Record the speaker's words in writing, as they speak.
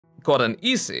got an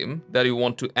eSIM that you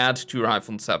want to add to your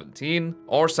iPhone 17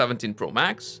 or 17 Pro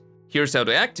Max, here's how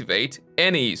to activate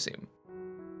any eSIM.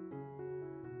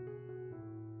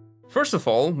 First of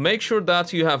all, make sure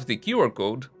that you have the QR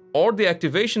code or the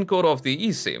activation code of the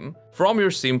eSIM from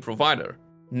your SIM provider.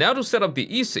 Now to set up the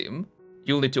eSIM,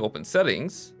 you'll need to open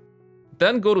Settings,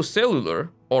 then go to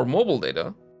Cellular or Mobile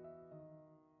Data.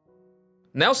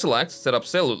 Now select Set up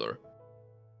Cellular.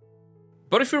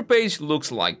 But if your page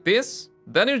looks like this,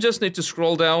 then you just need to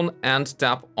scroll down and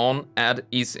tap on Add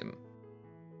eSIM.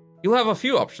 You'll have a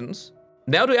few options.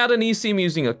 Now to add an eSIM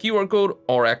using a QR code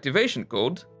or activation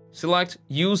code, select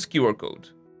Use QR code.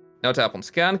 Now tap on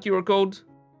Scan QR code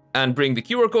and bring the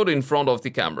QR code in front of the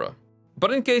camera.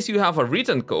 But in case you have a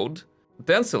written code,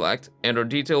 then select Enter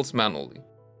details manually.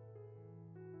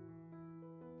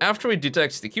 After it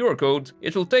detects the QR code,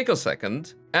 it will take a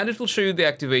second and it will show you the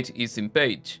Activate eSIM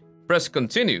page. Press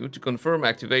Continue to confirm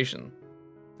activation.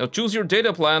 Now choose your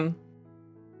data plan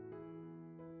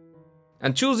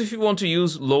and choose if you want to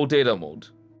use low data mode.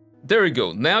 There you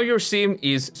go, now your SIM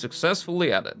is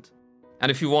successfully added. And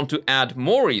if you want to add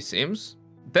more eSIMs,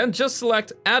 then just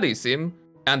select Add eSIM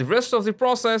and the rest of the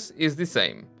process is the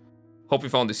same. Hope you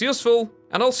found this useful,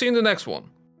 and I'll see you in the next one.